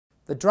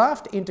The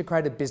draft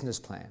Integrated Business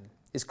Plan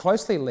is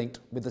closely linked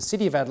with the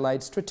City of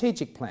Adelaide's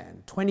Strategic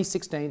Plan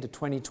 2016 to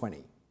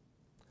 2020.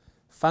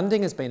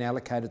 Funding has been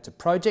allocated to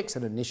projects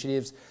and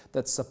initiatives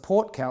that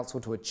support Council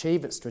to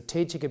achieve its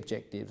strategic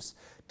objectives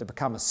to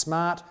become a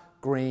smart,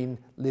 green,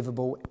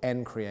 livable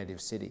and creative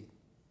city.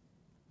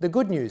 The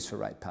good news for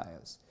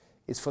ratepayers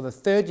is for the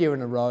third year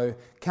in a row,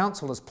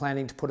 Council is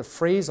planning to put a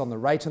freeze on the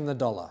rate and the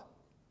dollar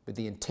with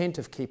the intent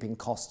of keeping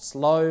costs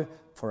low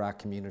for our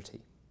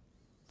community.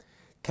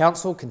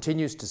 Council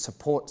continues to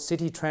support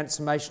city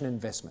transformation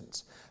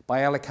investments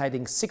by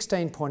allocating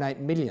 $16.8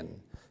 million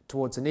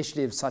towards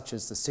initiatives such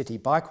as the City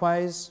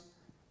Bikeways,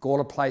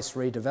 Gawler Place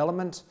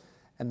redevelopment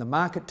and the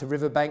Market to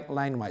Riverbank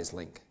Laneways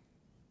link.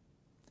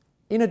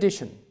 In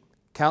addition,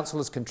 Council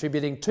is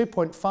contributing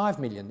 $2.5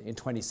 million in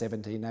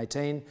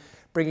 2017-18,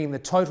 bringing the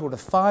total to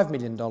 $5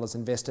 million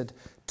invested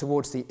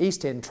towards the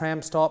East End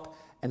tram stop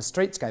and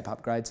streetscape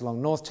upgrades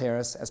along North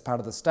Terrace as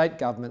part of the State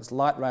Government's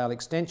light rail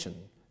extension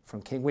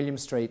from King William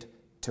Street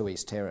to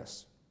East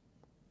Terrace.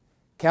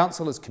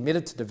 Council is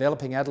committed to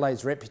developing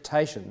Adelaide's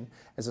reputation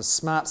as a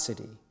smart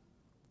city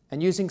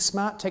and using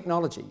smart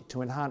technology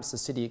to enhance the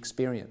city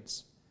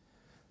experience.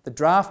 The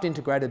draft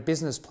Integrated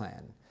Business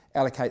Plan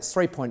allocates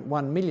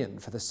 $3.1 million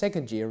for the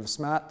second year of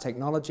smart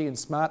technology and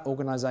smart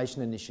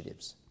organisation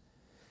initiatives.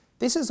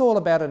 This is all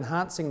about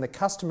enhancing the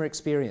customer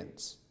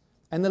experience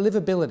and the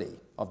livability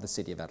of the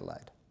City of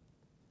Adelaide.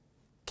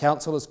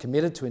 Council is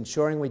committed to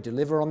ensuring we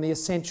deliver on the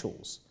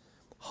essentials,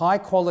 high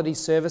quality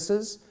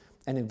services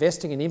and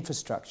investing in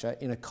infrastructure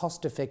in a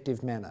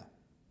cost-effective manner.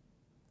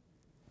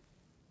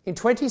 In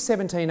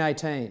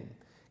 2017-18,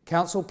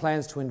 Council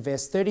plans to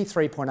invest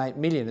 $33.8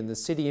 million in the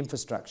city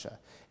infrastructure,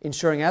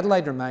 ensuring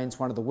Adelaide remains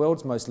one of the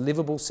world's most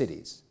livable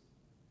cities.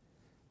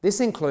 This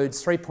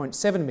includes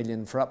 $3.7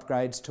 million for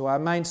upgrades to our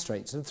main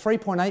streets and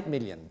 $3.8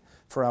 million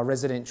for our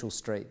residential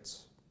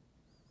streets.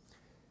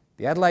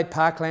 The Adelaide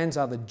Parklands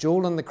are the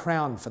jewel in the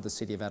crown for the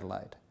City of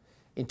Adelaide.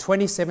 In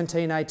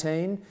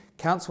 2017-18,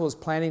 Council is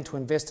planning to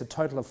invest a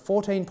total of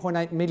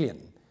 $14.8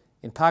 million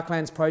in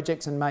Parklands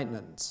projects and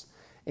maintenance,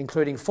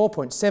 including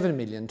 $4.7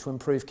 million to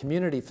improve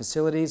community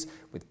facilities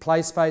with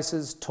play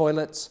spaces,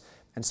 toilets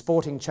and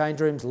sporting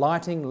change rooms,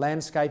 lighting,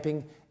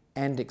 landscaping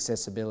and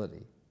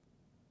accessibility.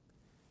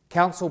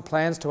 Council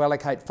plans to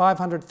allocate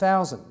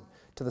 $500,000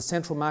 to the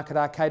Central Market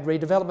Arcade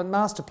Redevelopment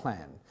Master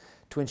Plan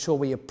to ensure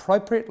we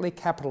appropriately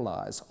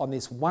capitalise on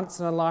this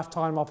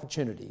once-in-a-lifetime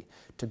opportunity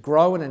to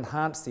grow and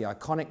enhance the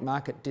iconic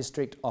Market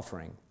District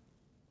offering.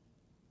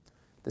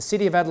 The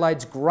City of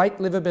Adelaide's great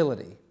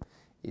livability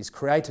is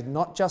created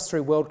not just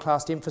through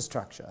world-class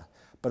infrastructure,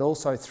 but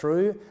also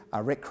through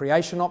our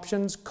recreation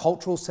options,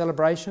 cultural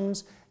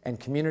celebrations and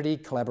community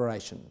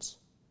collaborations.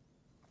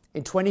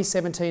 In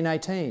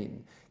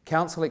 2017-18,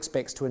 Council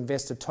expects to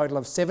invest a total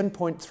of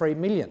 $7.3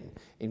 million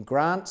in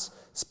grants,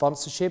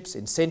 sponsorships,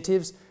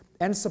 incentives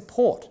and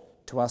support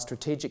to our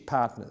strategic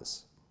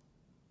partners.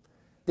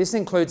 This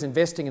includes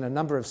investing in a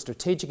number of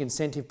strategic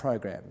incentive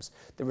programs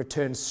that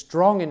return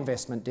strong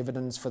investment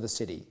dividends for the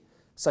city,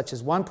 such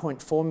as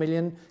 $1.4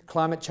 million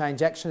Climate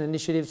Change Action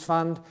Initiatives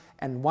Fund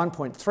and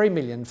 $1.3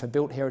 million for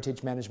Built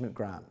Heritage Management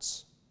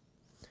grants.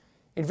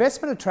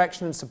 Investment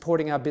attraction and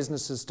supporting our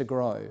businesses to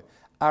grow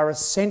are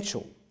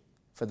essential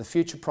for the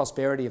future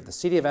prosperity of the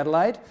City of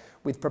Adelaide,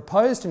 with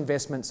proposed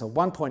investments of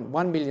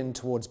 $1.1 million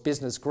towards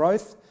business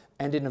growth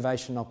and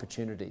innovation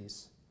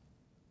opportunities.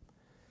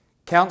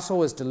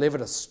 Council has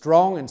delivered a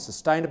strong and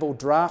sustainable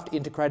draft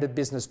Integrated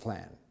Business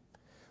Plan,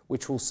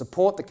 which will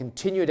support the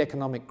continued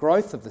economic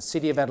growth of the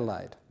City of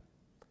Adelaide.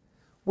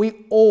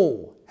 We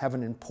all have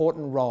an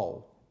important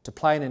role to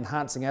play in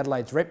enhancing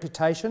Adelaide's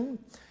reputation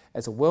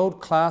as a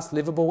world-class,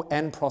 livable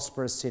and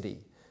prosperous city,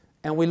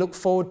 and we look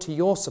forward to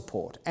your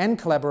support and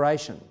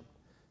collaboration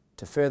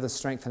to further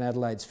strengthen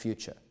Adelaide's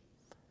future.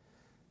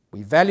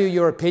 We value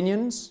your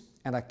opinions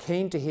and are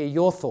keen to hear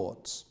your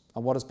thoughts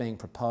on what is being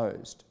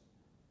proposed.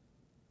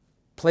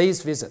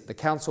 Please visit the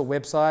Council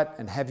website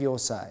and have your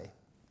say.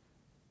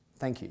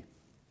 Thank you.